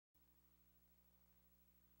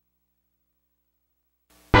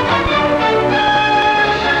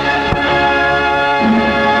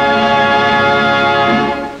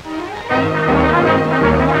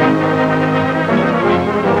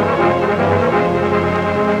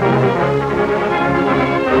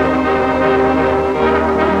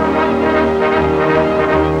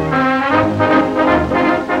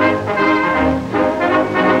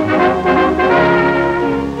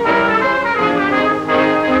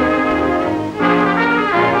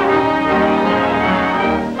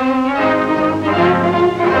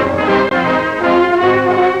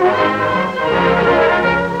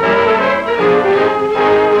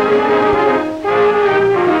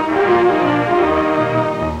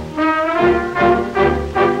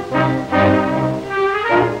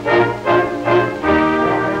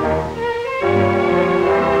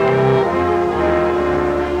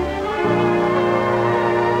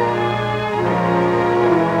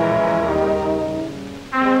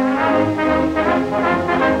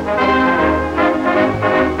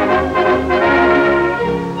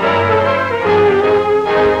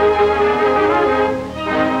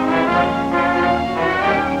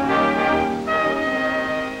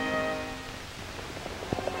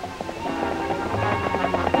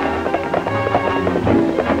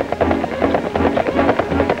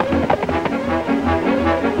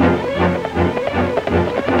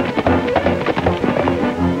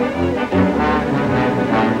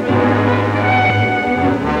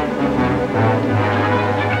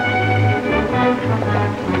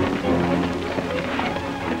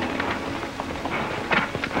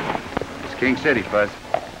city, Fuzz.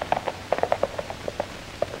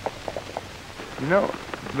 You know,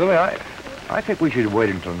 Billy, I think we should wait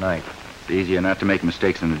until night. It's easier not to make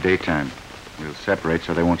mistakes in the daytime. We'll separate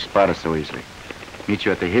so they won't spot us so easily. Meet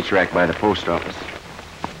you at the hitch rack by the post office.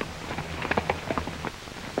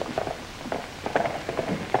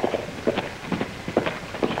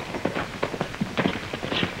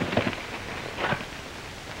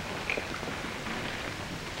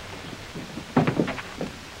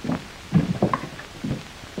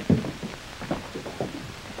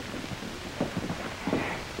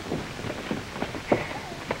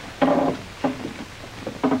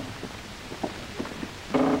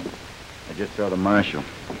 Saw the Marshal.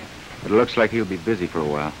 But it looks like he'll be busy for a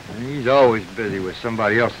while. He's always busy with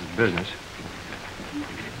somebody else's business.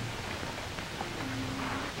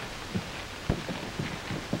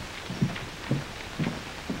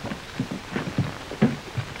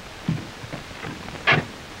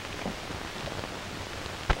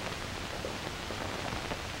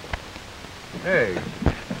 Hey,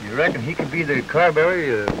 you reckon he could be the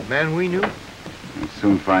Carberry, the man we knew? We'll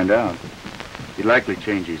soon find out. He'd likely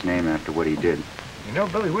change his name after what he did. You know,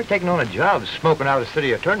 Billy, we're taking on a job smoking out a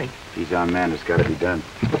city attorney. He's our man. It's got to be done.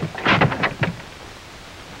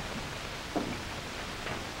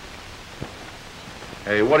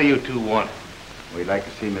 Hey, what do you two want? We'd like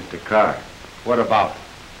to see Mr. Carr. What about?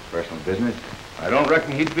 Personal business? I don't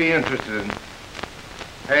reckon he'd be interested in...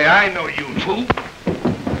 Hey, I know you two.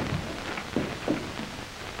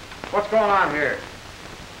 What's going on here?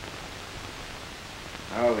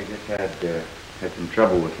 Oh, we just had some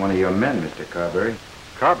trouble with one of your men, Mr. Carberry.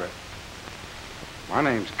 Carberry? My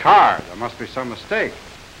name's Carr. There must be some mistake.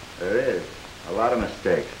 There is. A lot of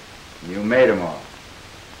mistakes. You made them all.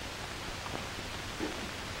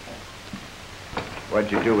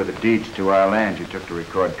 What'd you do with the deeds to our land you took to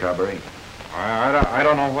record Carberry? I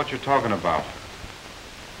don't know what you're talking about.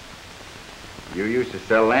 You used to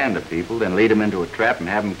sell land to people, then lead them into a trap and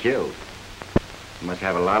have them killed. You must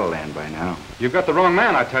have a lot of land by now. You've got the wrong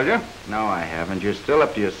man, I tell you. No, I haven't. You're still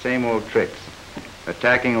up to your same old tricks.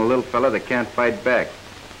 Attacking a little fella that can't fight back.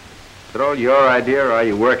 Is it all your idea, or are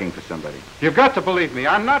you working for somebody? You've got to believe me.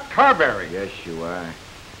 I'm not Carberry. Yes, you are.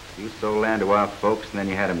 You sold land to our folks, and then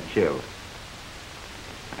you had them killed.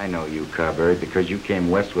 I know you, Carberry, because you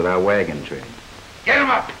came west with our wagon train. Get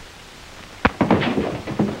him up!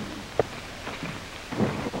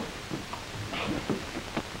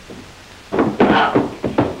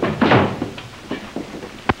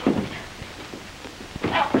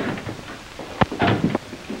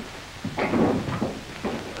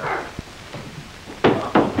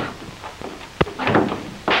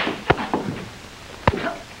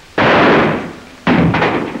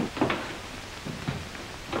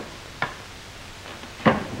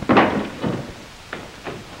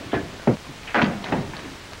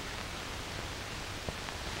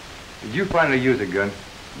 Did you finally use a gun?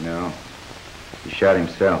 No. He shot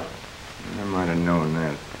himself. I might have known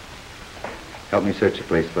that. Help me search the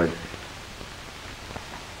place, Bud.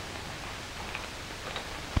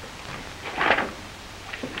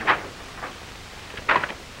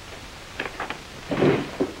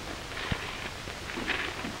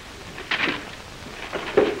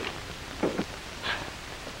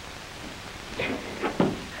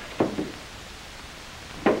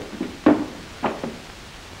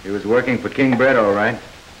 He was working for King Brett, all right.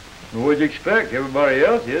 Well, what'd you expect? Everybody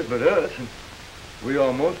else is but us. And we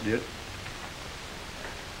almost did.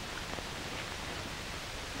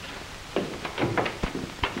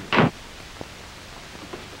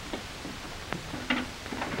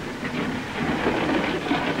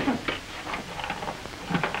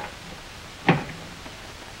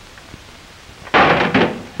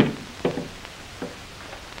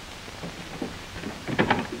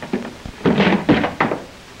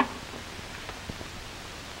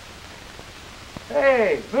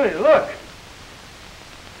 Hey, Billy, look.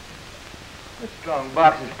 This strong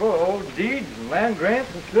box is full of old deeds and land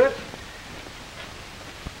grants and such.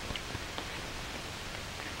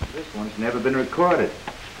 This one's never been recorded.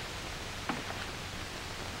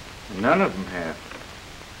 None of them have.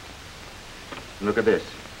 Look at this.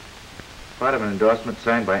 Part of an endorsement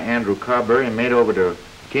signed by Andrew Carberry and made over to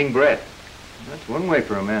King Brett. That's one way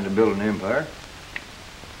for a man to build an empire.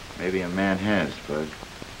 Maybe a man has, Bud.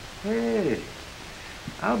 Hey,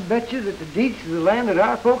 I'll bet you that the deeds to the land that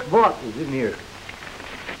our folks bought is in here.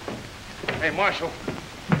 Hey, Marshal.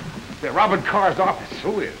 They're robbing Carr's office.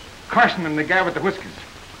 Who is? Carson and the guy with the whiskers.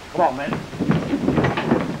 Come on, man.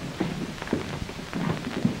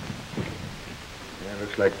 Yeah,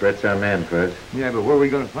 looks like Brett's our man, Fuzz. Yeah, but where are we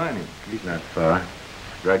going to find him? He's not far.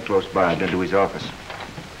 Right close by. I've been to his office.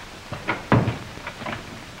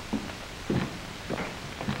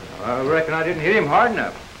 I reckon I didn't hit him hard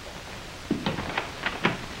enough.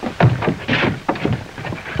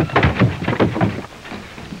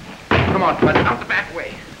 Come on, Bud, out the back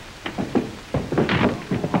way.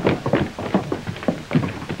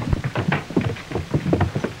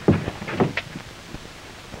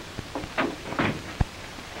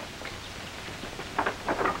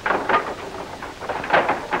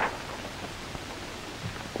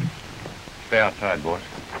 Stay outside, boys.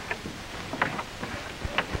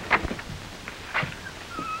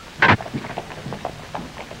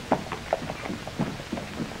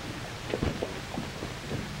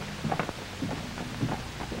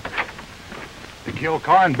 They killed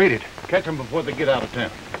Carr and beat it. Catch them before they get out of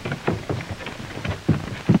town.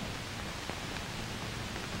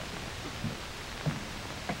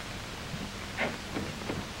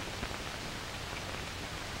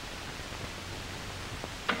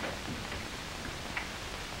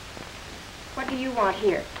 What do you want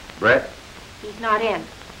here? Brett, He's not in.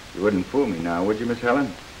 you wouldn't fool me now, would you, Miss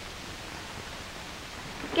Helen?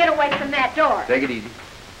 Get away from that door. Take it easy.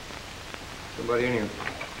 Somebody in here.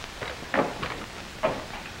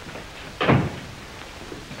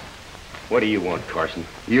 What do you want, Carson?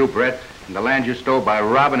 You, Brett, and the land you stole by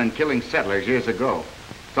robbing and killing settlers years ago.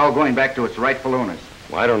 It's all going back to its rightful owners.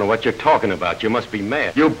 Well, I don't know what you're talking about. You must be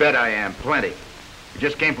mad. You bet I am, plenty. It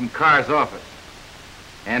just came from Carr's office.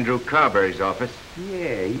 Andrew Carberry's office.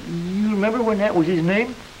 Yeah, you remember when that was his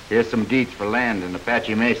name? Here's some deeds for land in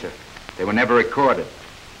Apache Mesa. They were never recorded.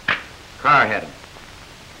 Carr had them.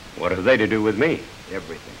 What have they to do with me?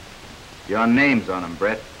 Everything. Your name's on them,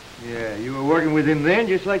 Brett. Yeah, you were working with him then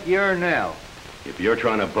just like you are now. If you're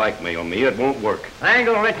trying to blackmail me, it won't work. I ain't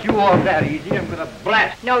gonna let you off that easy. I'm gonna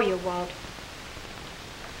blast. No, you won't.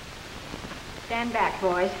 Stand back,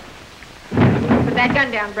 boys. Put that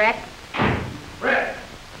gun down, Brett. Brett!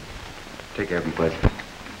 Take care of him, please.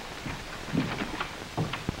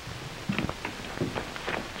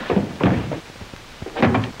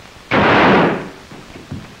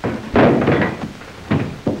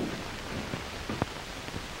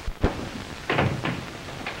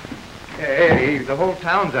 Hey, the whole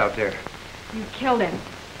town's out there. You killed him.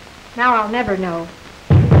 Now I'll never know.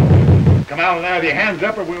 Come out now with your hands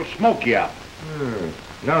up or we'll smoke you out.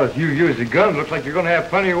 Now that you use the gun, looks like you're gonna have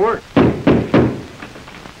plenty of work.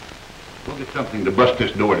 We'll get something to bust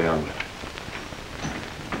this door down with.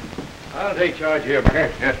 I'll take charge here,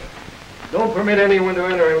 Burke. Yes. Don't permit anyone to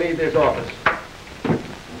enter and leave this office.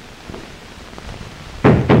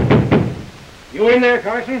 You in there,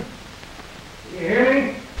 Carson? You hear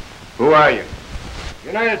me? Who are you?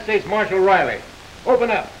 United States Marshal Riley. Open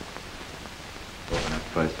up. Open up,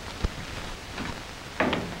 Fuzz.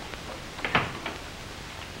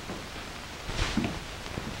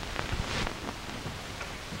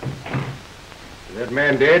 Is that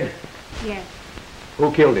man dead? Yes.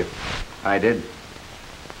 Who killed him? I did.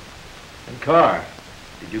 And Carr.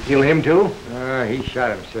 Did you kill him too? He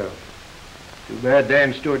shot himself. Too bad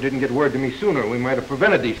Dan Stewart didn't get word to me sooner. We might have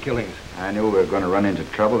prevented these killings. I knew we were going to run into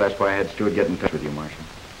trouble. That's why I had Stewart get in touch with you, Marshal.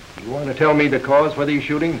 You want to tell me the cause for these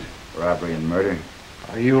shootings? Robbery and murder.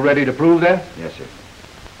 Are you ready to prove that? Yes, sir.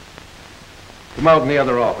 Come out in the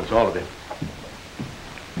other office, all of you.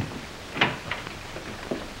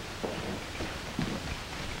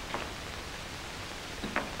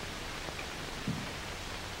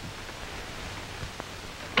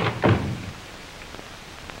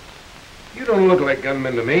 You don't look like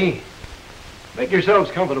gunmen to me. Make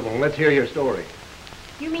yourselves comfortable and let's hear your story.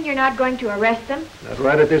 You mean you're not going to arrest them? Not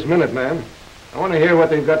right at this minute, ma'am. I want to hear what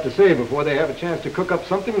they've got to say before they have a chance to cook up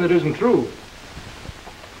something that isn't true.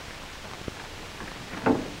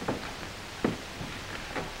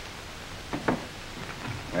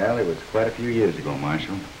 Well, it was quite a few years ago,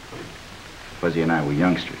 Marshal. Fuzzy and I were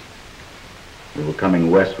youngsters. We were coming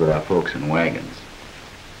west with our folks in wagons.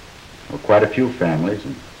 There were quite a few families,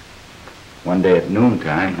 and one day at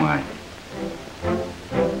noontime, why...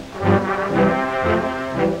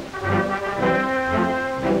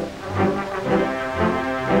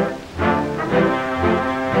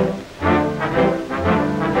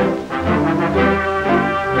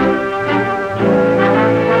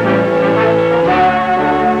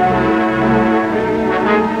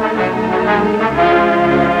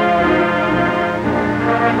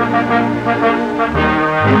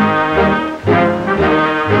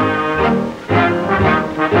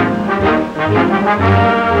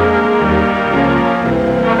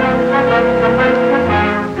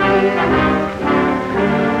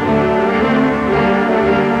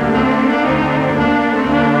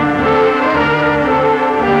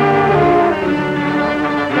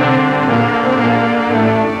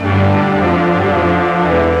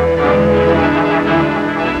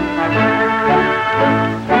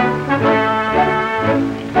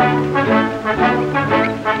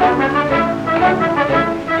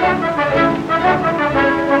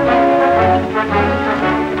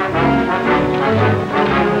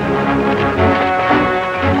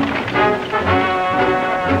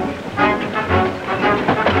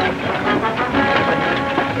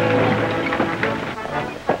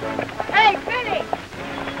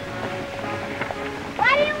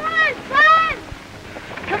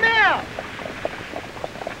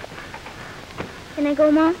 minute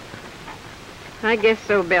ago, Mom? I guess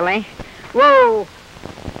so, Billy. Whoa!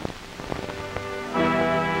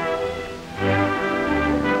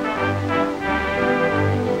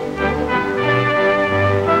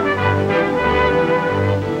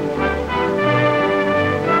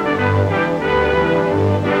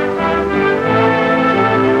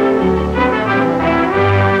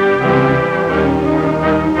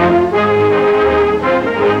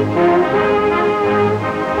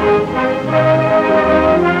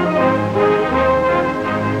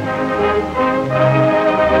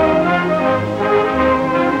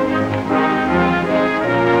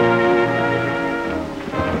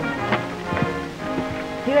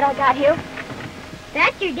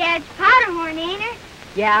 That's your dad's powder horn, ain't it?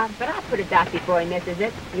 Yeah, but I'll put it out before he misses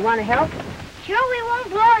it. You want to help? Sure we won't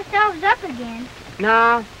blow ourselves up again.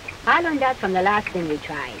 No, I learned that from the last thing we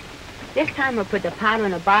tried. This time we'll put the powder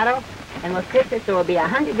in a bottle, and we'll fix it so it'll be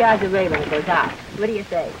 100 yards away when it goes out. What do you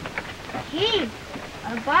say? Gee,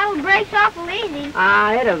 a bottle breaks awful easy.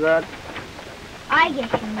 Ah, it'll work. I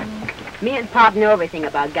guess you mean. Me and Pop know everything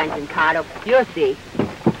about guns and powder. You'll see.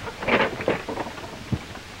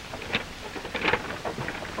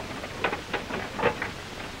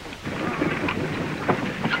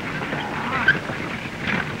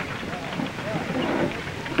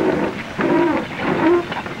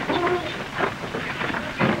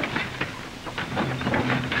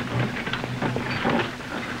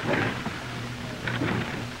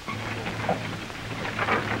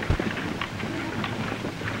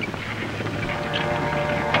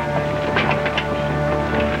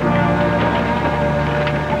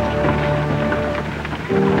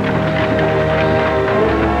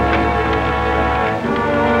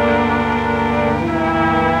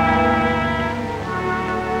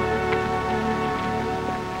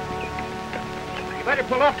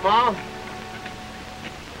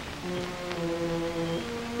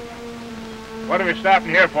 What are we stopping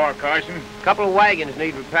here for, Carson? A couple of wagons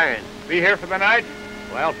need repairing. Be here for the night?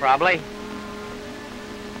 Well, probably.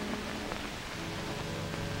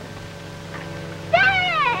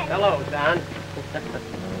 Dad! Hello, son.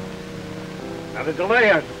 Now, the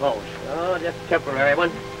delay, I suppose. Oh, just a temporary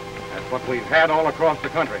one. That's what we've had all across the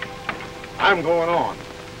country. I'm going on.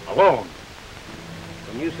 Alone.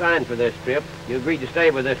 When you signed for this trip, you agreed to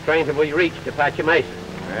stay with this train till we reached Apache Mesa.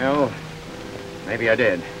 Well, maybe I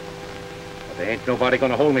did. But there ain't nobody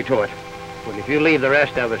gonna hold me to it. Well, if you leave the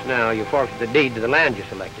rest of us now, you forfeit the deed to the land you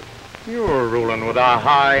selected. You're ruling with a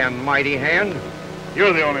high and mighty hand.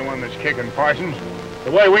 You're the only one that's kicking, Parsons.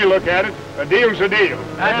 The way we look at it, a deal's a deal.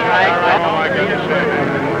 That's right. Oh, I can say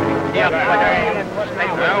that.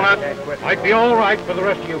 Well, that might be all right for the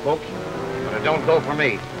rest of you folks, but it don't go for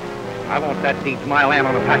me. I want that deed to my land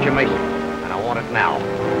on Apache Mesa, and I want it now.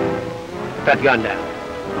 Put that gun down.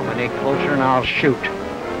 Come any closer and I'll shoot.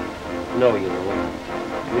 No, you won't.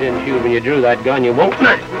 You didn't shoot when you drew that gun, you won't.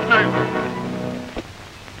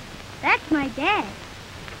 That's my dad.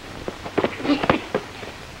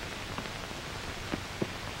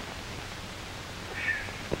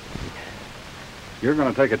 You're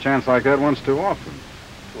going to take a chance like that once too often.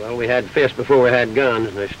 Well, we had fists before we had guns,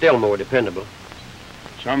 and they're still more dependable.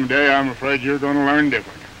 Someday I'm afraid you're going to learn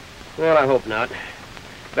different. Well, I hope not.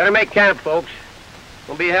 Better make camp, folks.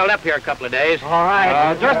 We'll be held up here a couple of days. All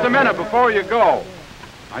right. Just a minute before you go.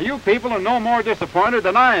 Now, you people are no more disappointed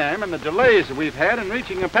than I am in the delays that we've had in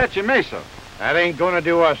reaching Apache Mesa. That ain't going to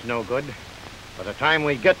do us no good. By the time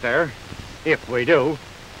we get there, if we do,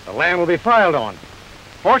 the land will be filed on.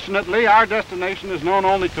 Fortunately, our destination is known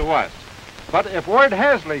only to us. But if word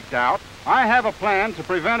has leaked out, I have a plan to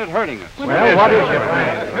prevent it hurting us. Well, what is your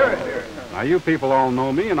plan? Now, you people all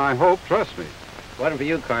know me, and I hope trust me. If it wasn't for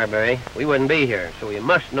you, Carberry, we wouldn't be here, so you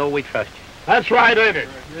must know we trust you. That's right, ain't it?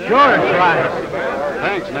 Sure, it's right.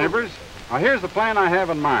 Thanks, neighbors. Now, here's the plan I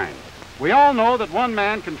have in mind. We all know that one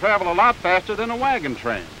man can travel a lot faster than a wagon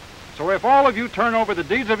train. So if all of you turn over the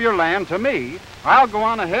deeds of your land to me, I'll go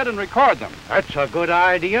on ahead and record them. That's a good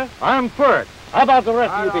idea. I'm for it. How about the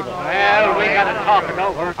rest of you people? Well, we got to talk it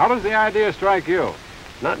over. How does the idea strike you?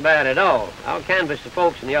 Not bad at all. I'll canvass the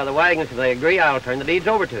folks in the other wagons. If they agree, I'll turn the deeds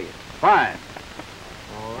over to you. Fine.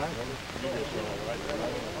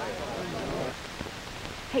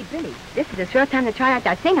 Hey, Billy, this is a sure time to try out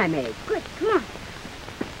that thing I made. Good, come on.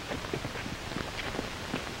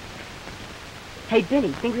 Hey, Billy,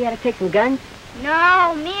 think we ought to take some guns?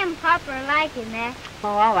 No, me and Papa are liking that. Oh,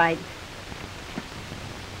 all right.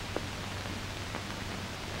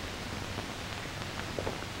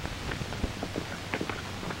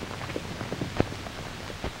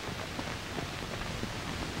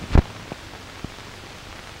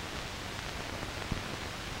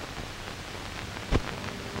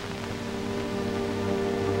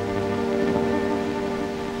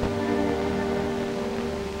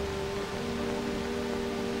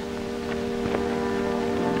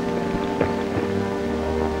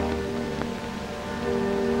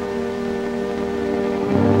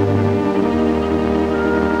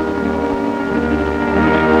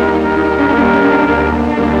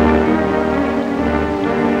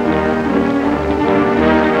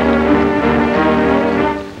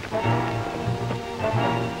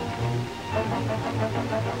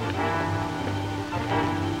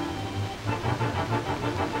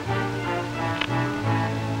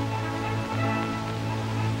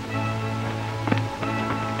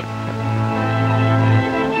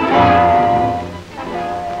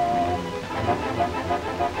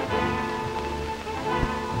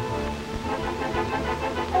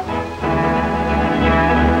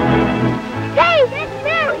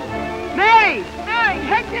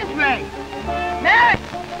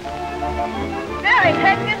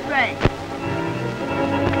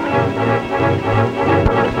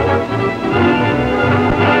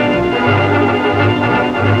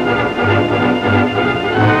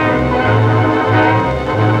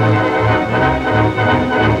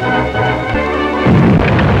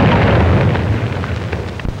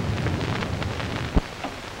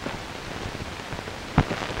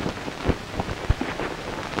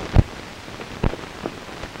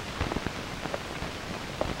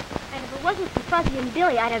 was for Fuzzy and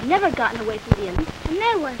Billy, I'd have never gotten away from the Indians. And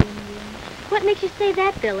they weren't Indians. What makes you say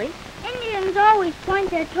that, Billy? Indians always point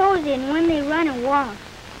their toes in when they run and walk.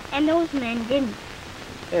 And those men didn't.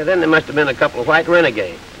 Yeah, then there must have been a couple of white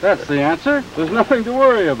renegades. That's the answer. There's nothing to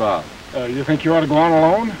worry about. You think you ought to go on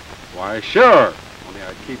alone? Why, sure. Only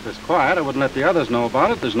I'd keep this quiet. I wouldn't let the others know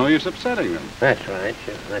about it. There's no use upsetting them. That's right,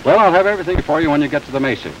 sure. Well, I'll have everything for you when you get to the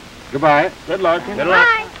Mesa. Goodbye. Good luck. Good luck.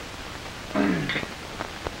 Bye.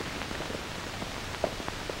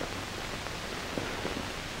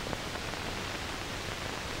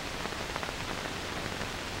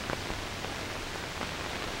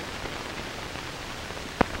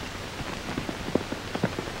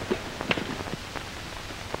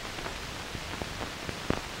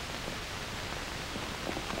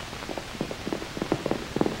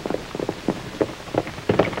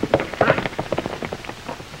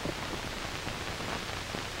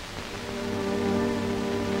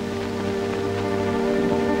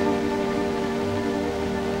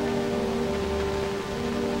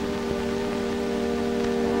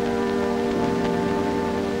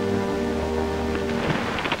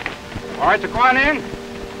 All right, so go on in.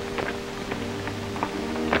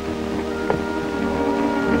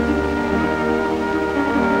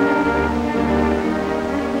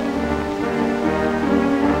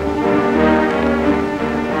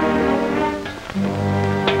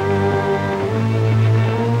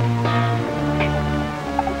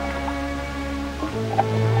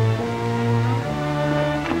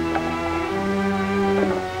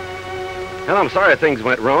 Well, I'm sorry things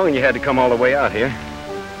went wrong and you had to come all the way out here.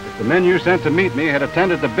 If the men you sent to meet me had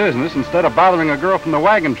attended to business instead of bothering a girl from the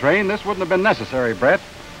wagon train, this wouldn't have been necessary, Brett.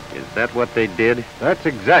 Is that what they did? That's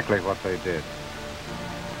exactly what they did.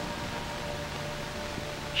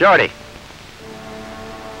 Shorty.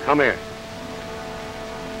 Come here.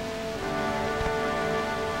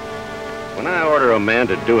 When I order a man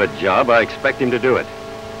to do a job, I expect him to do it.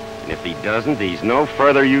 And if he doesn't, he's no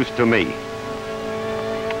further use to me.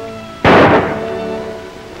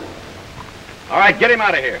 All right, get him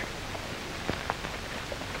out of here.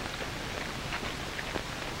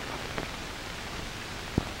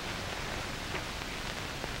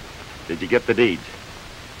 Did you get the deeds?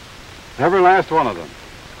 Every last one of them.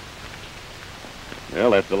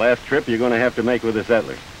 Well, that's the last trip you're going to have to make with the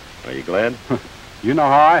settlers. Are you glad? You know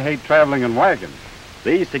how I hate traveling in wagons.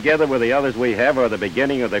 These, together with the others we have, are the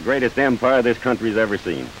beginning of the greatest empire this country's ever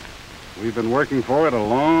seen. We've been working for it a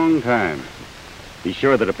long time. Be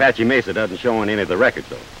sure that Apache Mesa doesn't show on any of the records,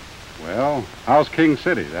 though. Well, how's King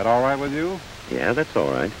City? That all right with you? Yeah, that's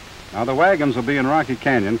all right. Now, the wagons will be in Rocky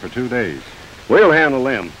Canyon for 2 days. We'll handle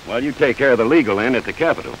them while you take care of the legal end at the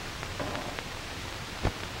Capitol.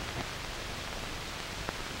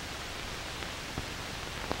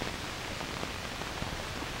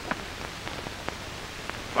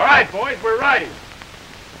 All right, boys, we're riding.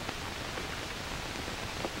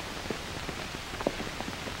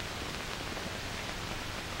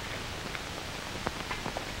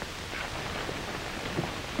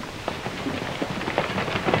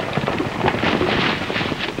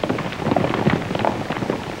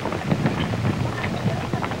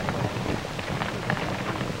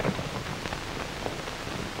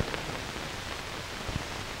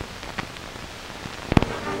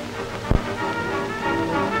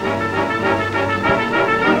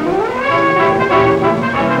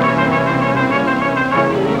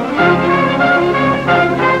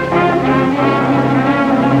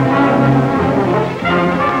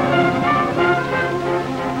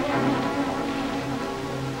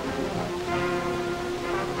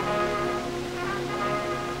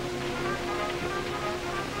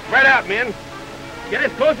 Spread out, men. Get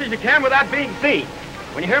as close as you can without being seen.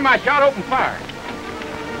 When you hear my shot, open fire.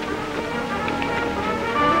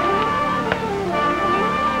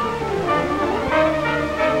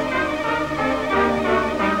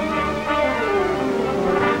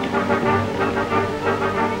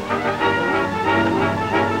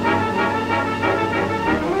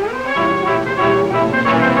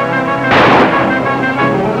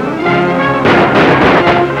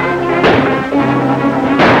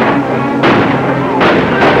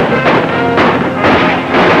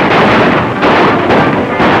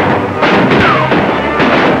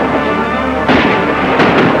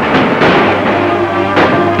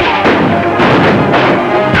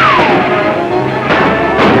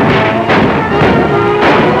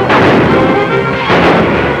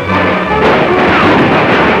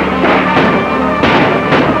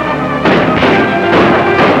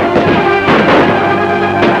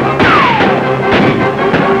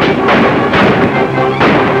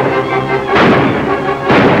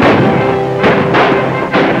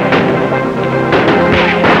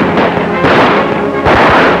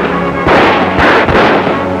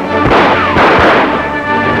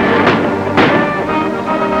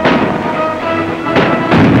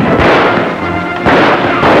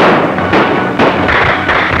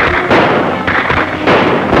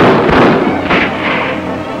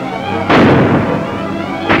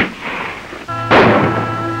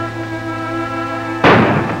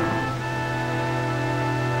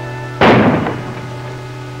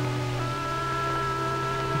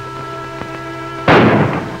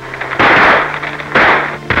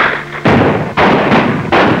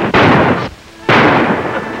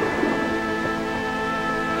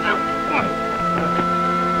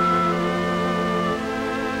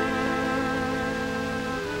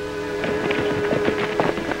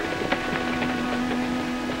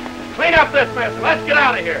 this mess. Let's get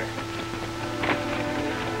out of here.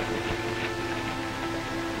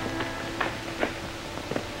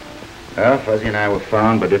 Well, Fuzzy and I were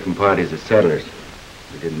found by different parties of settlers.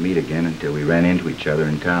 We didn't meet again until we ran into each other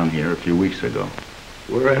in town here a few weeks ago.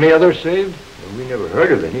 Were any others saved? Well, we never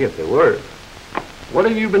heard of any if there were. What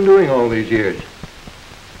have you been doing all these years?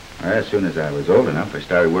 Well, as soon as I was old enough, I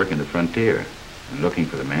started working the frontier and looking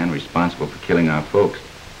for the man responsible for killing our folks.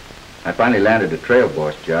 I finally landed a trail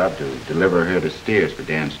boss job to deliver a herd of steers for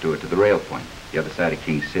Dan Stewart to the rail point, the other side of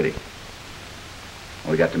King City.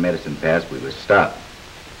 When we got to Medicine Pass, we were stopped.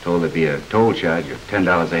 Told there'd be a toll charge of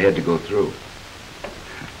 $10 a head to go through.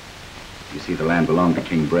 You see, the land belonged to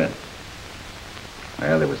King Brent.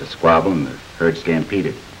 Well, there was a squabble and the herd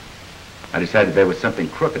stampeded. I decided there was something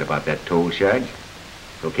crooked about that toll charge,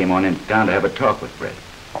 so came on into town to have a talk with Brent.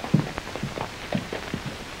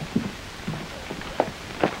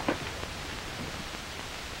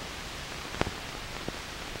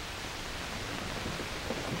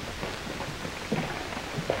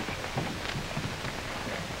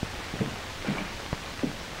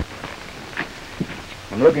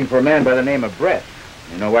 I'm looking for a man by the name of Brett.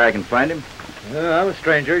 You know where I can find him? I'm a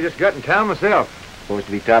stranger. Just got in town myself. Supposed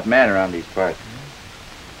to be top man around these parts.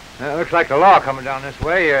 Looks like the law coming down this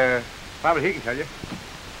way. Probably he can tell you.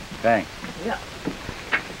 Thanks. Yeah.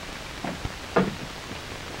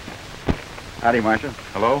 Howdy, Marshal.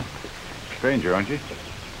 Hello? Stranger, aren't you?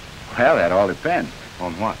 Well, that all depends.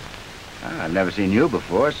 On what? I've never seen you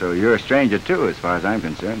before, so you're a stranger, too, as far as I'm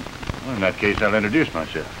concerned. Well, in that case, I'll introduce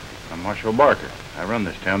myself. I'm Marshal Barker. I run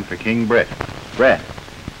this town for King Brett. Brett,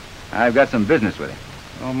 I've got some business with him.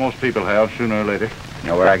 Well, most people have, sooner or later. You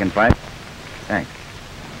know where I can find him? Thanks.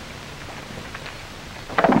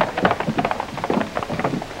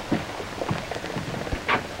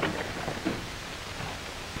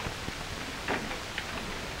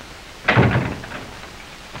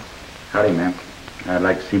 Howdy, ma'am. I'd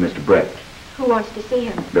like to see Mr. Brett. Who wants to see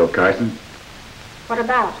him? Bill Carson. What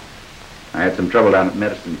about? I had some trouble down at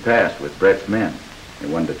Medicine Pass with Brett's men. They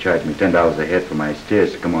wanted to charge me $10 a head for my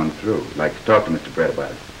steers to come on through. I'd like to talk to Mr. Brett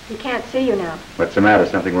about it. He can't see you now. What's the matter?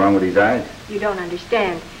 Something wrong with his eyes? You don't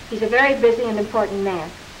understand. He's a very busy and important man.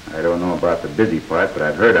 I don't know about the busy part, but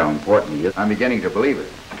I've heard how important he is. I'm beginning to believe it.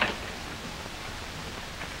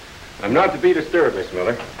 I'm not to be disturbed, Miss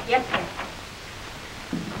Miller. Yes, sir.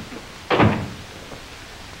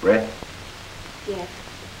 Brett? Yes.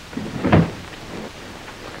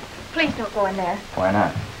 Please don't go in there. Why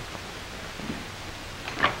not?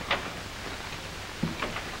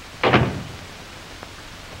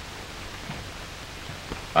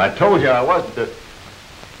 I told you I wasn't the...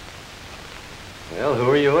 Well, who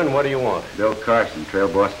are you and what do you want? Bill Carson, trail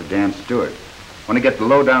boss to Dan Stewart. Want to get the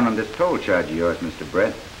lowdown on this toll charge of yours, Mr.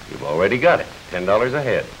 Brett? You've already got it. $10 a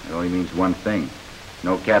head. It only means one thing.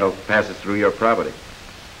 No cattle passes through your property.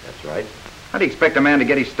 That's right. How do you expect a man to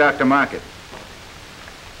get his stock to market?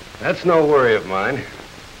 That's no worry of mine.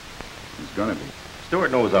 It's gonna be.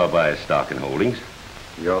 Stewart knows I'll buy his stock and holdings.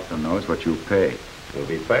 He also knows what you pay. It'll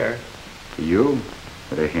be fair. To you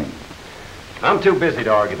or to him? I'm too busy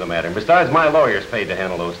to argue the matter. And besides, my lawyer's paid to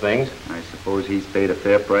handle those things. I suppose he's paid a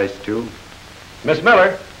fair price, too? Miss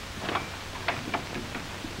Miller.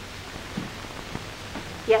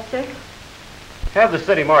 Yes, sir? Have the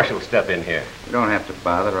city marshal step in here. You don't have to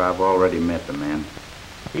bother. I've already met the man.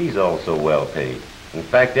 He's also well paid. In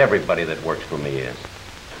fact, everybody that works for me is.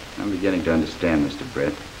 I'm beginning to understand, Mr.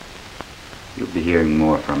 Brett. You'll be hearing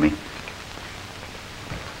more from me.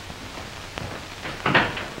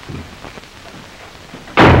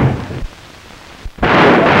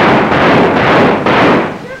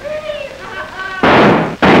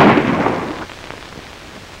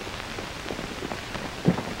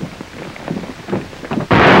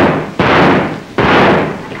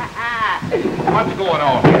 What's going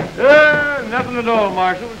on here? Nothing at all,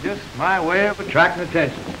 Marshal. Just my way of attracting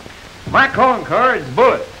attention. My calling card's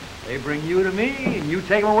bullets. They bring you to me, and you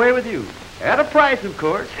take them away with you. At a price, of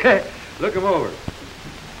course. Look them over.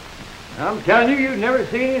 I'm telling you, you've never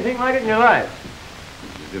seen anything like it in your life.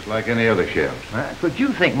 It's just like any other shells. That's what you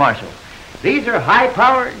think, Marshal. These are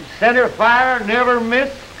high-powered, center-fire,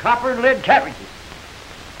 never-miss copper and lead cartridges.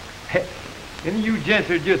 And you gents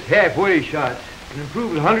are just halfway shots. And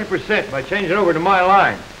improved 100% by changing over to my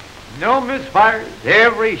line. No misfires,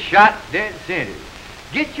 every shot dead center.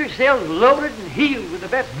 Get yourselves loaded and healed with the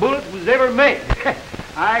best bullets was ever made.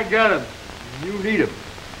 I got 'em. You need 'em.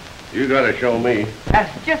 You gotta show me.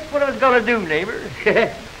 That's just what I was gonna do, neighbor.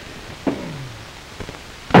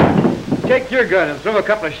 Take your gun and throw a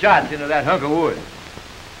couple of shots into that hunk of wood.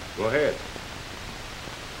 Go ahead.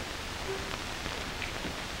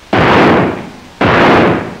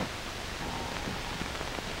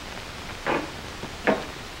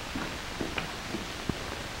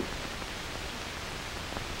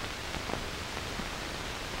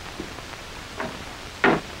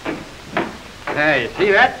 Hey, you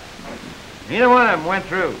see that? Neither one of them went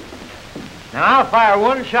through. Now, I'll fire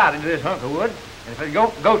one shot into this hunk of wood, and if it go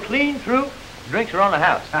clean through, drinks are on the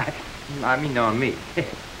house. I mean on me.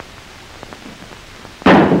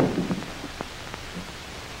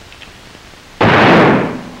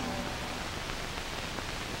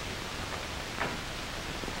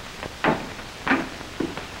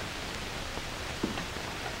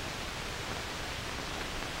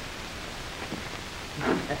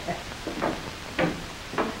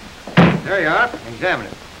 There you are. Examine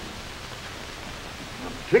it.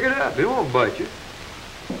 Pick it up. It won't bite you.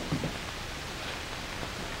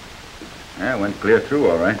 Yeah, it went clear through,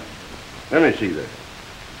 all right. Let me see that.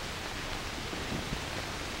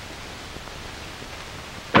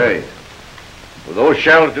 Hey, will those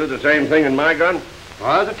shells do the same thing in my gun?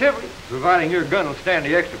 Positively, providing your gun will stand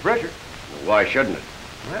the extra pressure. Well, why shouldn't it?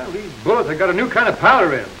 Well, these bullets have got a new kind of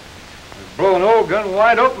powder in them. Blow an old gun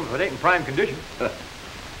wide open if it ain't in prime condition.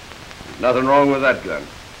 Nothing wrong with that gun.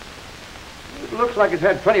 It looks like it's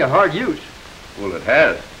had plenty of hard use. Well, it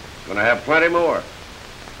has. It's going to have plenty more.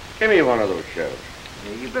 Give me one of those shells.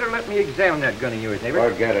 Yeah, you better let me examine that gun of yours, neighbor.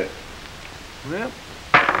 Forget it. Well,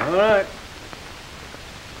 all right.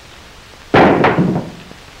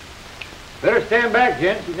 Better stand back,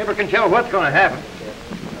 gents. You never can tell what's going to happen.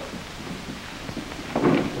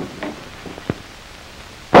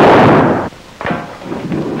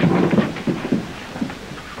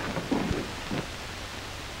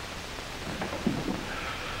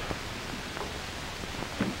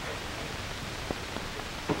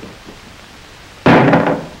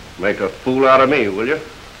 Make a fool out of me, will you?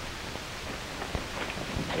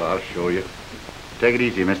 Well, I'll show you. Take it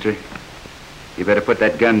easy, mister. You better put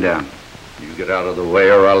that gun down. You get out of the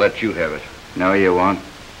way or I'll let you have it. No, you won't.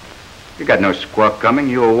 You got no squawk coming.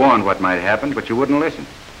 You were warned what might happen, but you wouldn't listen.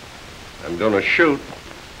 I'm gonna shoot.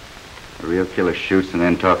 A real killer shoots and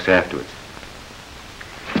then talks afterwards.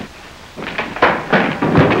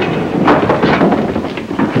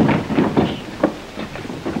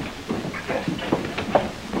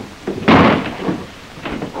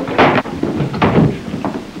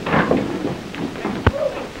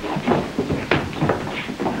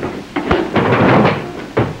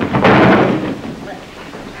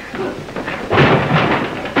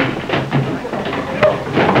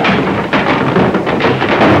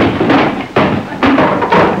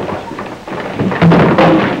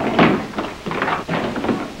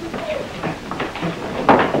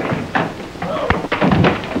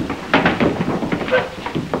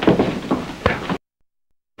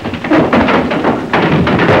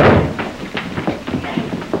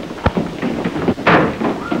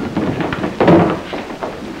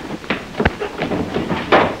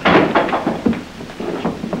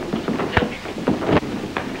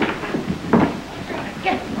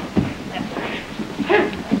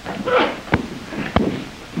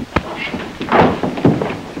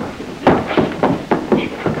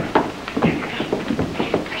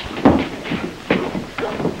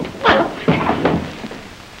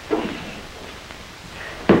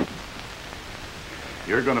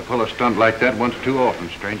 You're going to pull a stunt like that once too often,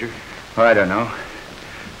 stranger. Oh, I don't know.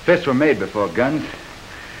 Fists were made before guns.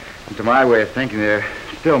 And to my way of thinking, they're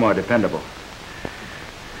still more dependable.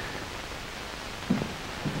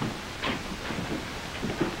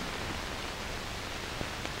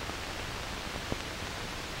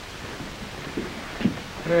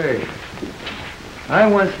 Hey, I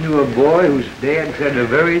once knew a boy whose dad said the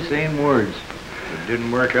very same words. It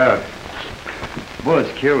didn't work out.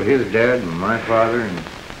 Bullets killed his dad and my father and a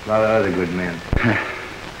lot of other good men.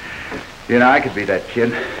 You know, I could be that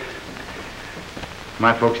kid.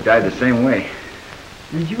 My folks died the same way.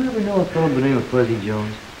 Did you ever know a fellow by the name of Fuzzy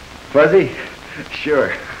Jones? Fuzzy? Sure.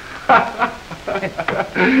 He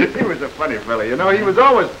was a funny fellow, you know. He was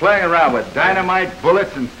always playing around with dynamite,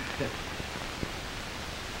 bullets, and...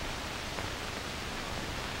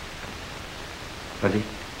 Fuzzy?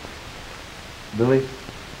 Billy?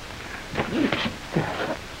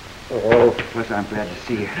 Oh, Fuzz, I'm glad to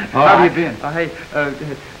see you. How have you been?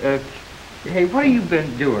 Hey, what have you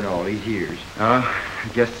been doing all these years? Oh, I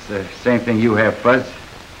guess the same thing you have, Fuzz.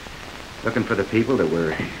 Looking for the people that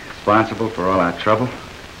were responsible for all our trouble.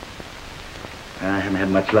 I haven't had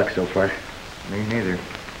much luck so far. Me neither.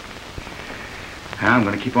 I'm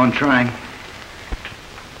going to keep on trying.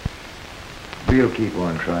 We'll keep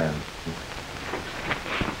on trying.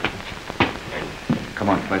 Come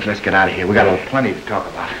on, Fuzz, let's get out of here. We got plenty to talk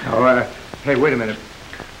about. Oh, hey, wait a minute.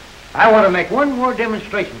 I want to make one more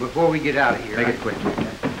demonstration before we get out of here. Make it quick.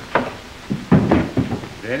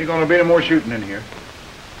 There ain't going to be any more shooting in here.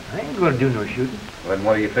 I ain't going to do no shooting. Well, then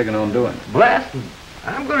what are you figuring on doing? Blasting.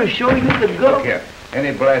 I'm going to show you the go. Look here.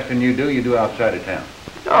 Any blasting you do outside of town.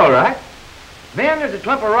 All right. Man, there's a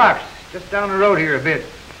clump of rocks just down the road here a bit.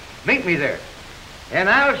 Meet me there. And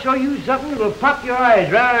I'll show you something that'll pop your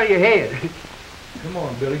eyes right out of your head. Come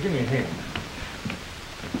on, Billy, give me a hand.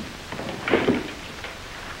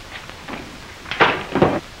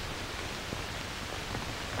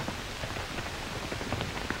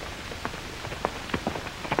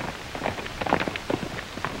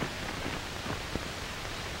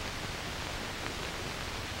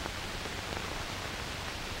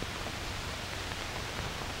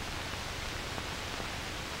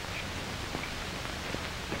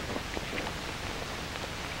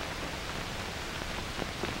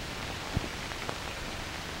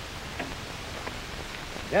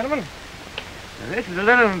 Gentlemen, this is a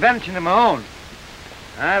little invention of my own.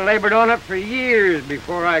 I labored on it for years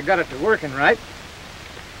before I got it to working right.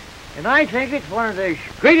 And I think it's one of the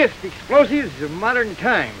greatest explosives of modern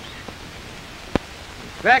times.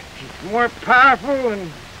 In fact, it's more powerful than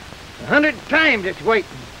 100 times its weight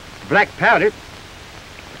in black powder.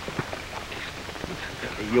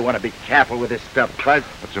 You want to be careful with this stuff, Buzz.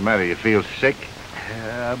 What's the matter? You feel sick?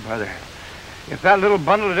 Brother, if that little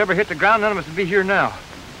bundle had ever hit the ground, none of us would be here now.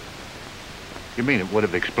 You mean it would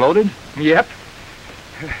have exploded? Yep.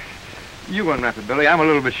 You unwrap it, Billy. I'm a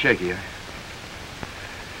little bit shaky.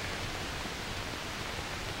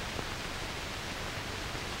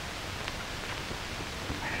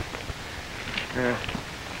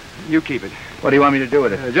 You keep it. What do you want me to do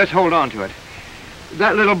with it? Just hold on to it.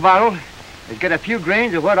 That little bottle has got a few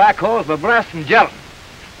grains of what I call the blasting gelatin.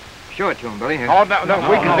 Show it to him, Billy. Oh, no,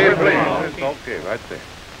 we can see it, please. It's okay, right there.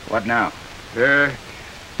 What now?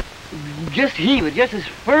 Just heave it, just as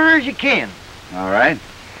far as you can. All right.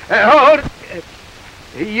 Hold it.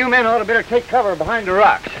 You men ought to better take cover behind the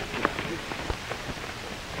rocks.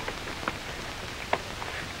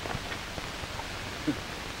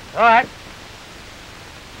 All right.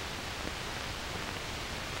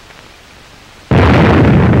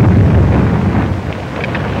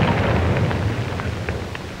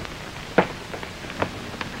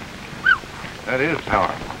 That is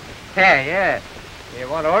powerful. Yeah. You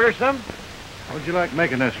want to order some? How'd you like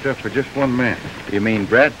making that stuff for just one man? You mean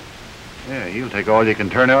Brent? Yeah, he'll take all you can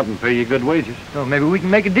turn out and pay you good wages. So maybe we can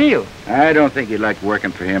make a deal. I don't think you'd like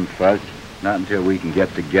working for him, Fuzz. Not until we can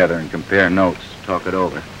get together and compare notes, talk it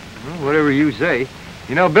over. Well, whatever you say.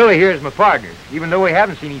 You know, Billy here is my partner, even though we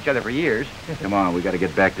haven't seen each other for years. Come on, we got to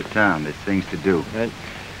get back to town. There's things to do.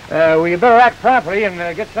 Well, you better act properly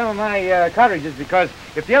and get some of my cartridges, because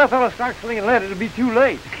if the other fellow starts slinging lead, it'll be too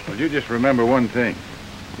late. Well, you just remember one thing.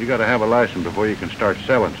 You got to have a license before you can start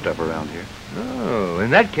selling stuff around here. Oh, in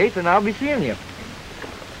that case, then I'll be seeing you.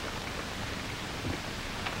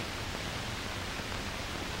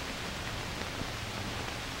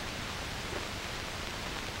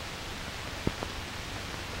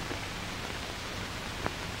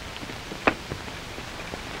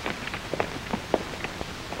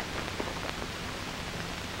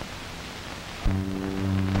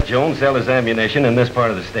 Jones sell his ammunition in this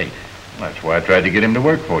part of the state. That's why I tried to get him to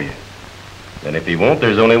work for you. And if he won't,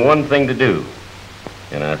 there's only one thing to do.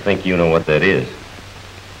 And I think you know what that is.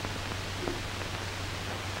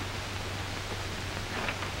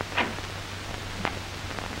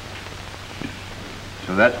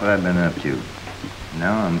 So that's what I've been up to.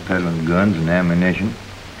 Now I'm peddling guns and ammunition.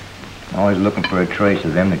 Always looking for a trace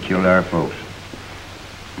of them that killed our folks.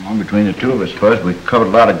 Well, between the two of us, Fuzz, we covered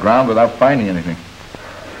a lot of ground without finding anything.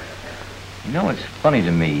 You know, it's funny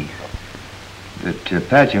to me that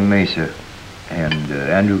Apache Mesa and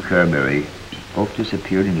Andrew Carberry both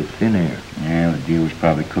disappeared into thin air. Yeah, the deal was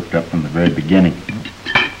probably cooked up from the very beginning.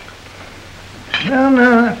 Well,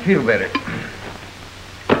 now I feel better.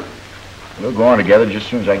 We'll go on together just as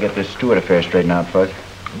soon as I get this Stewart affair straightened out, Fuzz.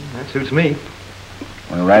 That suits me.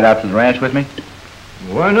 Want to ride out to the ranch with me?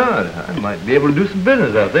 Why not? I might be able to do some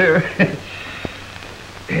business out there.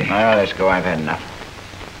 Now, let's go. I've had enough.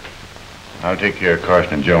 I'll take care of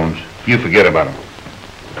Carson and Jones. You forget about them.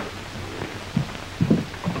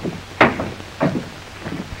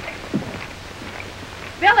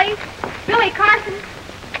 Billy Carson.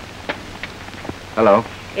 Hello.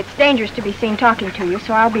 It's dangerous to be seen talking to you,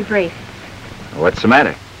 so I'll be brief. What's the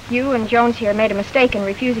matter? You and Jones here made a mistake in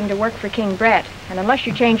refusing to work for King Brett, and unless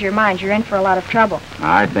you change your minds, you're in for a lot of trouble.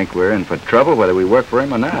 I think we're in for trouble whether we work for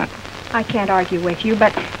him or not. I can't argue with you,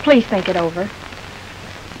 but please think it over.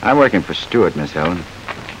 I'm working for Stewart, Miss Helen.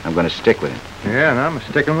 I'm going to stick with him. Yeah, and I'm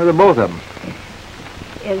sticking with the both of them.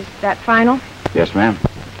 Is that final? Yes, ma'am.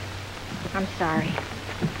 I'm sorry.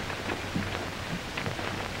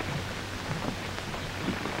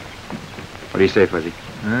 What are do you say, Fuzzy?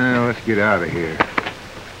 Let's get out of here.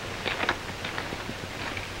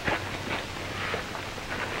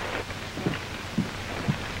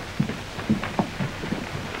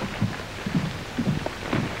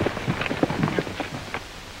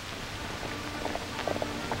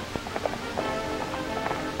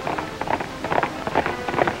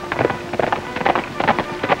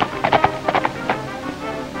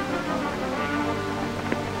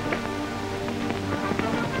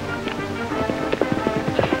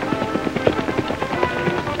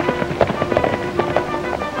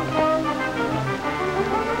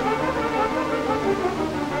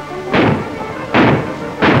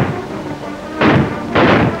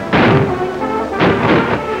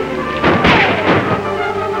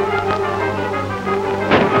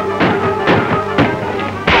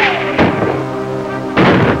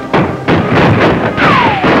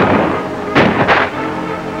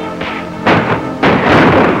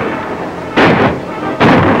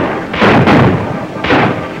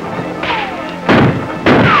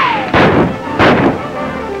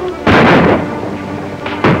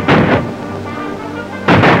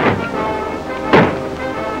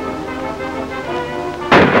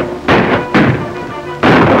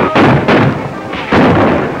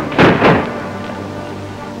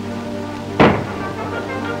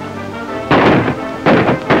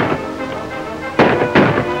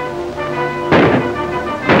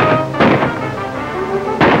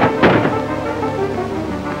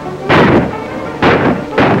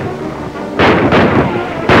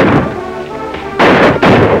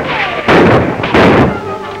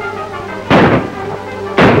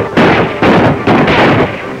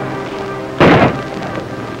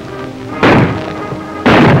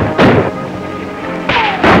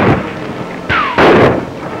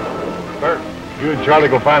 Charlie,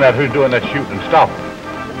 go find out who's doing that shooting and stop him.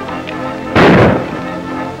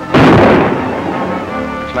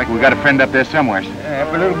 Looks like we got a friend up there somewhere. Yeah,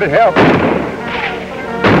 for a little bit of help.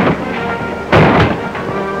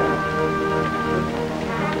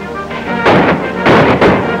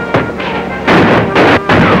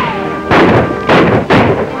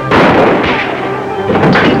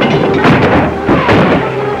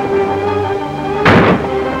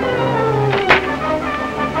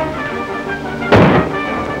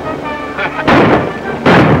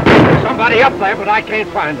 Up there, but I can't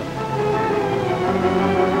find them.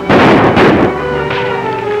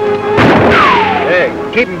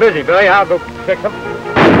 Hey, keep them busy, Billy. I'll go fix them.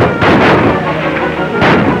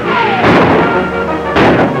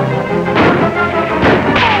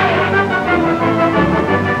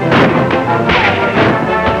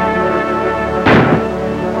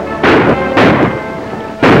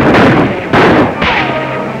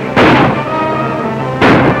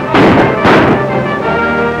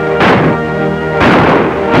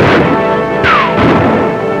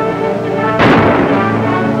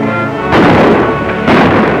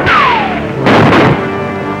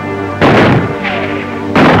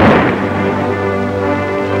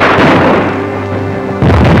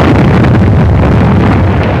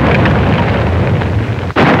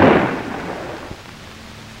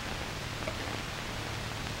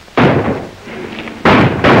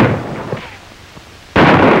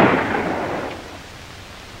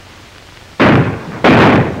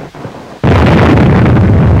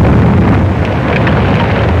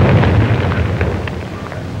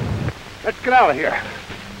 Get out of here.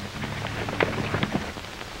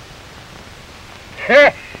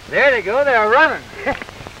 There they go. They're running.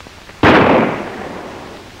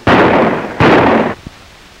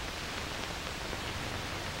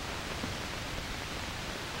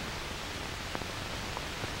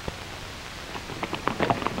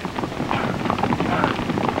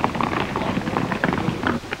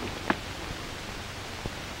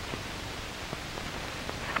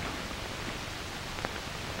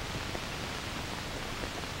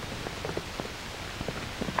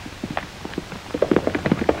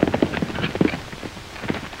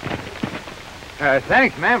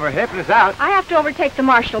 Thanks, ma'am, for helping us out. I have to overtake the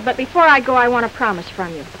Marshal, but before I go, I want a promise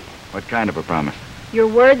from you. What kind of a promise? Your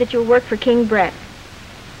word that you'll work for King Brent.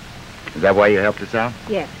 Is that why you helped us out?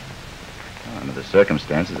 Yes. Well, under the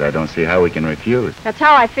circumstances, I don't see how we can refuse. That's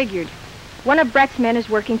how I figured. One of Brett's men is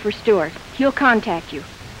working for Stewart. He'll contact you.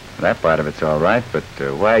 That part of it's all right, but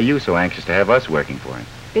why are you so anxious to have us working for him?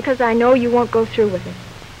 Because I know you won't go through with it.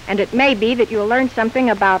 And it may be that you'll learn something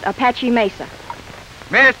about Apache Mesa.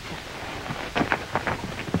 Miss!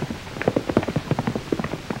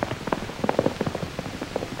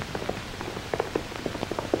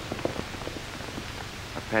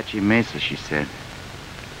 Apache Mesa, she said.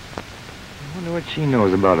 I wonder what she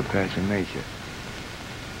knows about Apache Mesa.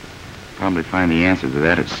 Probably find the answer to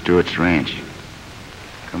that at Stewart's ranch.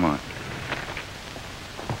 Come on.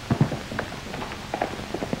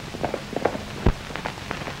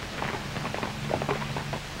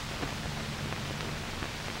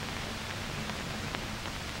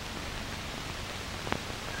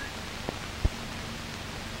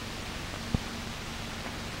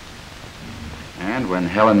 And when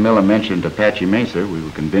Helen Miller mentioned Apache Mesa, we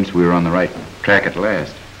were convinced we were on the right track at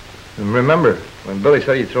last. And remember, when Billy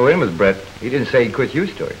said he'd throw in with Brett, he didn't say he'd quit you,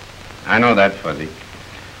 Story. I know that, Fuzzy.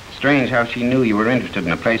 Strange how she knew you were interested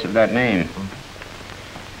in a place of that name.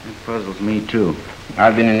 It puzzles me, too.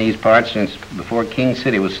 I've been in these parts since before King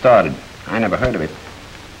City was started. I never heard of it.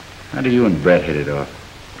 How do you and Brett hit it off?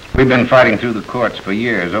 We've been fighting through the courts for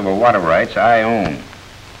years over water rights I own.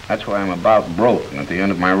 That's why I'm about broke and at the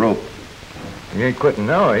end of my rope. You ain't quitting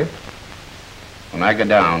now, are you? When I go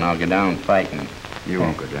down, I'll go down fighting. You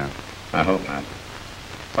won't go down. I hope not.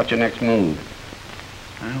 What's your next move?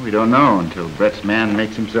 Well, we don't know until Brett's man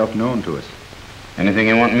makes himself known to us. Anything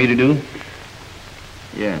you want me to do?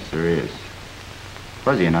 Yes, there is.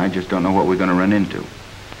 Fuzzy and I just don't know what we're going to run into.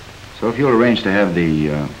 So if you'll arrange to have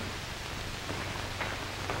the,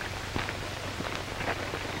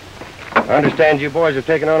 I understand you boys have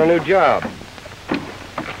taken on a new job.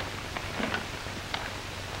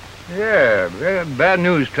 Yeah, bad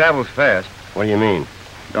news travels fast. What do you mean?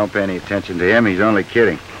 Don't pay any attention to him. He's only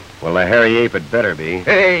kidding. Well, the hairy ape had better be.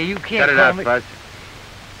 Hey, you can't Cut it call out, me... Fuzz.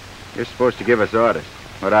 You're supposed to give us orders.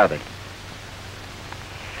 What are they?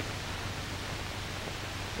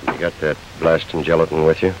 You got that blasting gelatin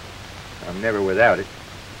with you? I'm never without it.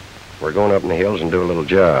 We're going up in the hills and do a little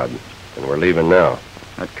job. And we're leaving now.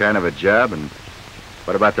 That kind of a job, and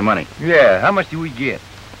what about the money? Yeah, how much do we get?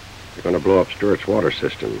 You're going to blow up Stewart's water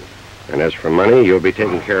system. And as for money, you'll be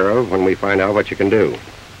taken care of when we find out what you can do.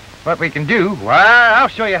 What we can do? Why, I'll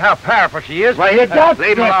show you how powerful she is. Why, here, don't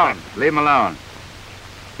leave him alone. Leave him alone.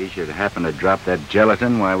 If he should happen to drop that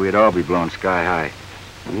gelatin, why, we'd all be blown sky high.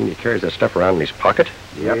 You mean he carries that stuff around in his pocket?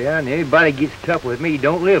 Yep. Yeah, and anybody gets tough with me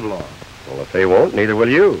don't live long. Well, if they won't, neither will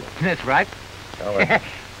you. That's right. How a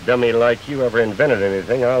dummy like you ever invented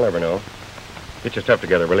anything, I'll never know. Get your stuff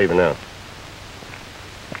together. We're leaving now.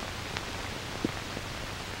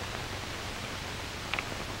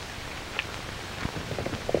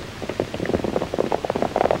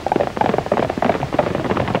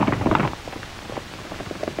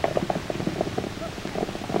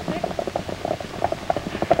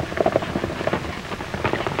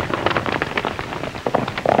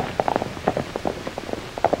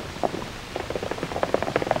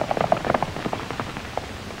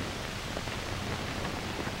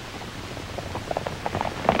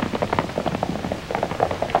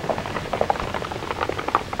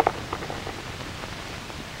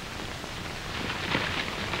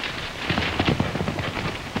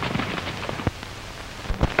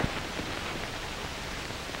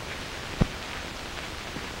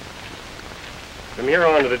 From here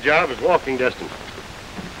on to the job is walking distance.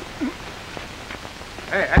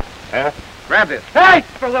 Hey, Huh? grab this. Hey,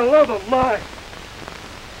 for the love of mine.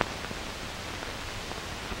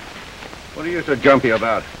 What are you so jumpy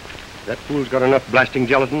about? That fool's got enough blasting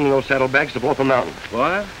gelatin in those saddlebags to blow up a mountain.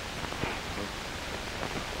 What?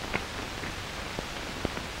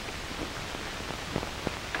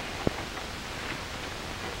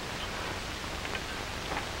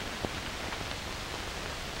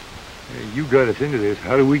 Hey, you got us into this.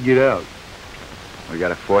 How do we get out? We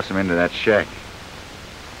gotta force him into that shack.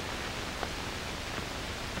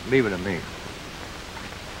 Leave it to me.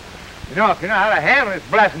 You know, if you know how to handle this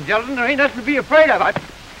blasting gelatin, there ain't nothing to be afraid of.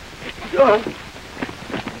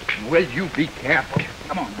 Well, you be careful.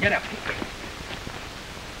 Come on, get up.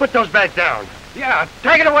 Put those bags down. Yeah,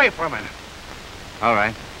 take it away from him. All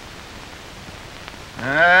right.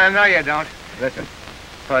 No, you don't. Listen,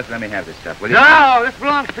 Fuzz, let me have this stuff, will you? No, this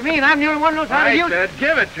belongs to me, and I'm the only one who knows how to use it.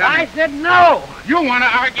 give it to I said no. You want to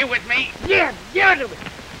argue with me? Yeah, give it to me.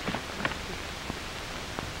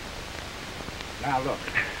 Now, look,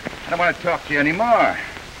 I don't want to talk to you anymore.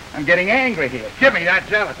 I'm getting angry here. Give me that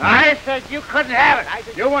gelatin. I said you couldn't have it. I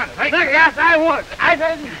said, You want it? look, yes, I would. I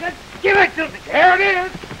said, give it to me. Here it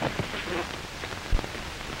is.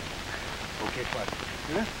 Okay,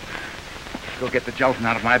 Fuzz. Go get the gelatin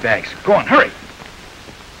out of my bags. Go on, hurry.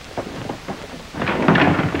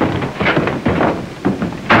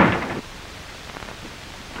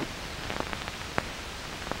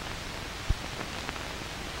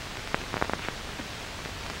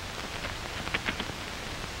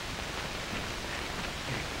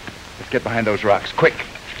 Get behind those rocks, quick.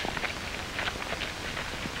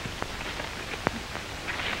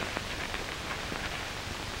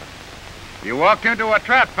 You walked into a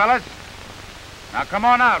trap, fellas. Now come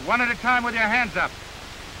on out, one at a time with your hands up.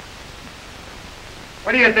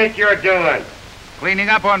 What do you think you're doing? Cleaning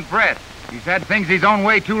up on Brett. He's had things his own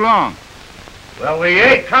way too long. Well, we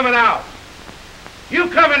ain't coming out. You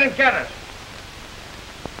come in and get us.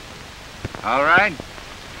 All right.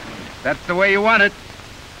 That's the way you want it.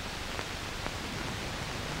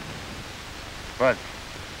 Buzz,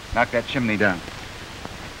 knock that chimney down.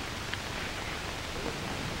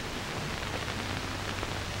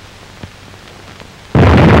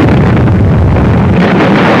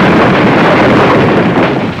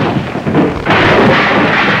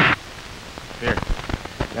 Here,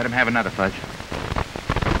 let him have another, Fudge.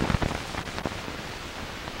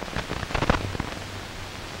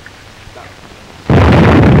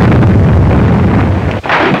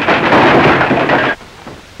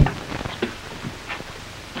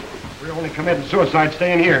 Committed suicide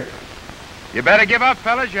staying here. You better give up,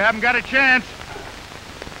 fellas. You haven't got a chance.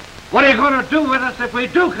 What are you going to do with us if we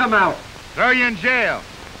do come out? Throw you in jail.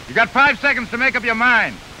 You got 5 seconds to make up your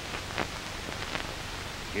mind.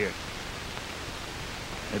 Here.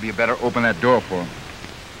 Maybe you better open that door for him.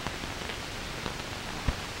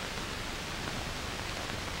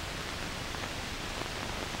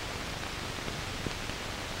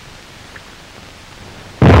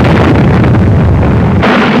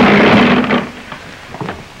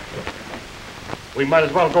 We might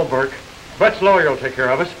as well go, Burke. Brett's lawyer will take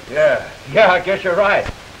care of us. Yeah, I guess you're right.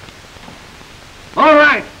 All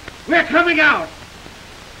right, we're coming out.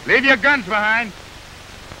 Leave your guns behind.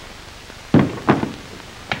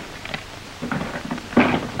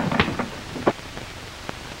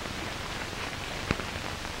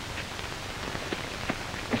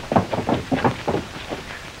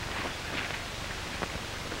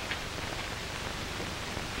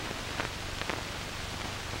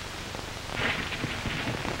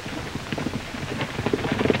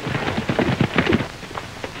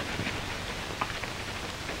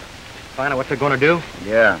 Find out what they're going to do?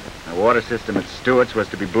 Yeah, the water system at Stewart's was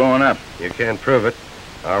to be blown up. You can't prove it.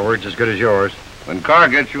 Our word's as good as yours. When Carr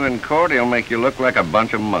gets you in court, he'll make you look like a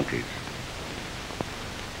bunch of monkeys.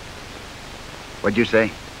 What'd you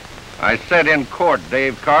say? I said in court,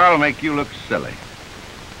 Dave Carr will make you look silly.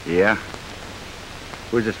 Yeah?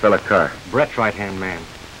 Who's this fella Carr? Brett's right-hand man.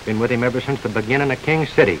 Been with him ever since the beginning of King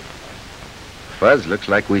City. Fuzz, looks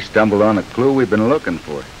like we stumbled on a clue we've been looking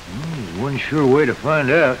for. One sure way to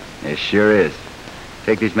find out. It sure is.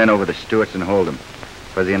 Take these men over to Stewart's and hold them.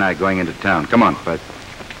 Fuzzy and I going into town. Come on, Fuzz.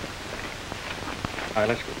 All right,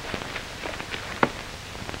 let's go.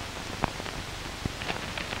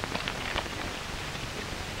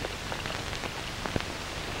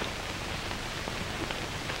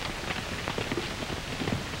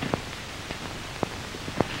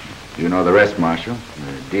 You know the rest, Marshal.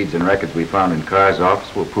 The deeds and records we found in Carr's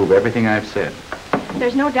office will prove everything I've said.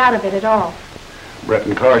 There's no doubt of it at all. Brett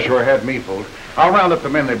and Carr sure had me fooled. I'll round up the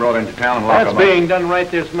men they brought into town and lock them up. That's being done right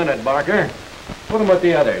this minute, Barker. Put them with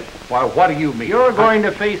the others. Why, what do you mean? You're going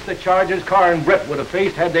to face the charges Carr and Brett would have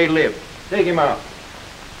faced had they lived. Take him out.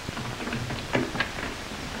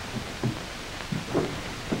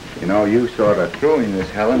 You know, you sort of threw me this,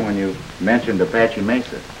 Helen, when you mentioned Apache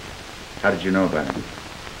Mesa. How did you know about him?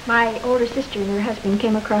 My older sister and her husband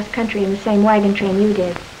came across country in the same wagon train you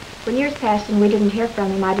did. When years passed and we didn't hear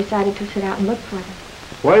from him, I decided to sit out and look for them.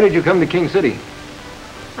 Why did you come to King City?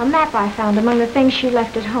 A map I found among the things she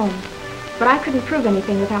left at home. But I couldn't prove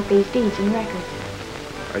anything without these deeds and records.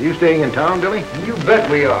 Are you staying in town, Billy? You bet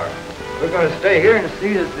we are. We're going to stay here and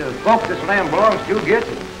see that the folks this land belongs to gets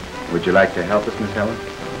it. Would you like to help us, Miss Helen?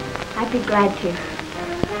 I'd be glad to.